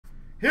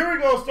Here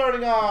we go,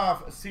 starting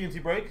off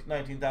CNC break,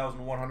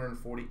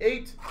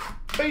 19,148.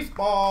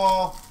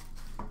 Baseball.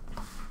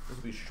 This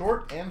will be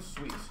short and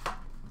sweet.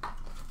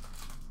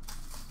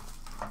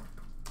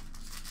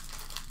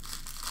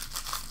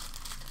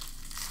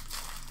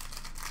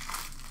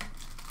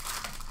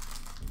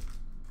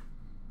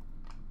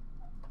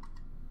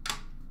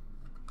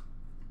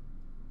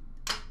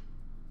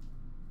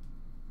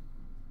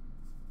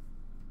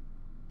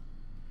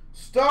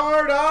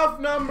 Start off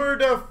number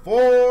to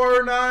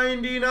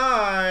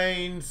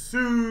 499,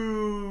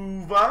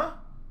 Suva.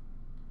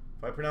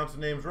 If I pronounce the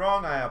names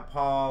wrong, I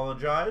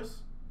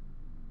apologize.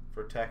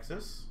 For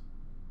Texas.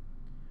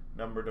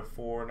 Number to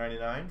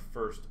 499,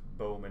 first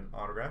Bowman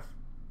autograph,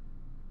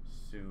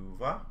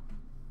 Suva.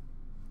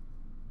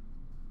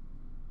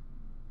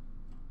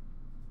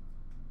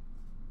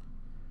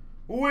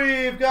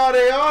 We've got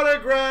an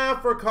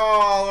autograph for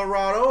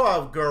Colorado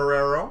of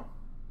Guerrero.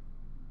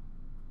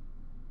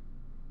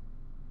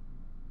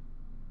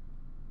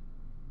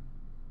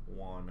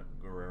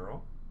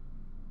 Guerrero.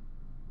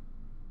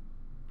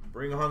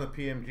 Bring on the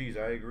PMGs,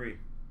 I agree.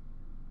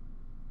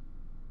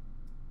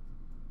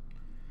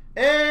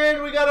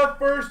 And we got a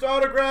first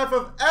autograph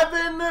of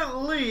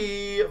Evan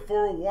Lee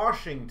for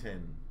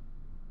Washington.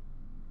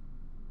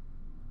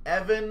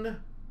 Evan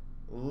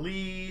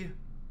Lee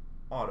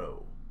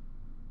auto.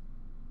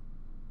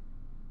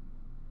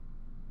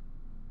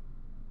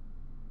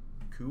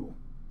 Cool.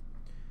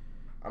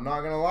 I'm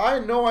not going to lie,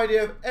 no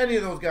idea if any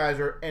of those guys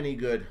are any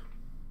good.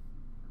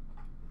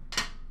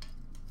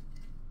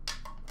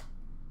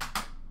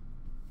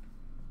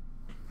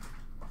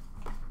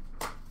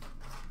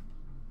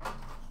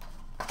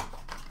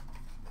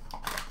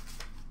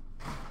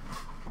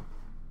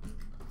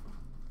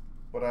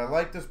 But I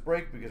like this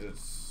break because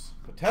its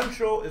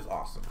potential is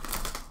awesome.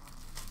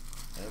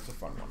 And it's a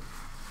fun one.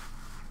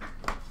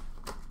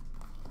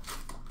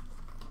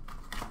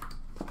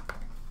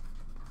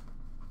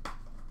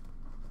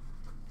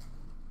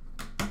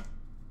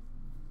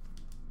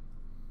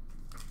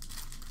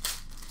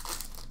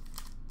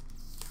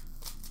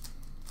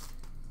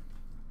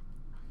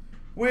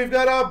 We've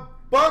got a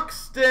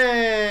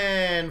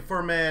Buxton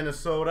for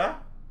Minnesota.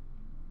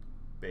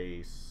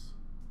 Base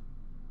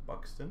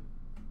Buxton.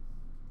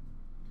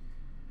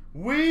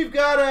 We've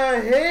got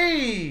a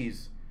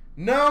Hayes,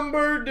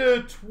 number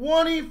to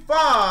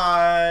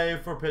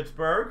 25 for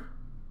Pittsburgh.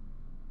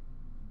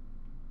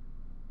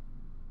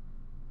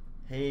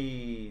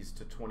 Hayes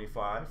to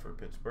 25 for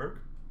Pittsburgh.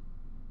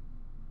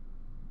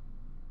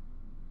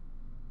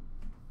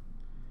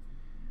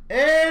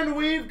 And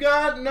we've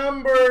got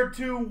number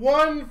to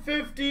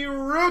 150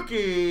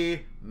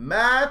 rookie,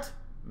 Matt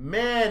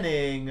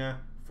Manning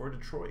for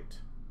Detroit.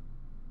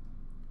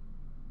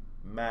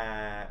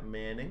 Matt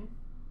Manning.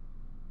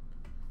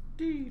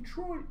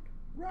 Detroit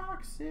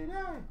Rock City.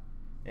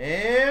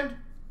 And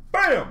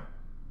bam!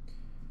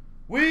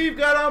 We've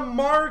got a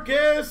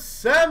Marcus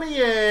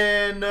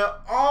Semien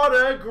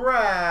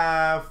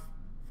autograph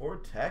for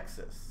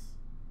Texas.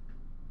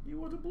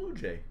 You were the Blue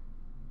Jay.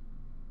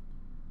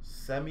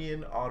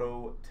 Semien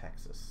auto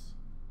Texas.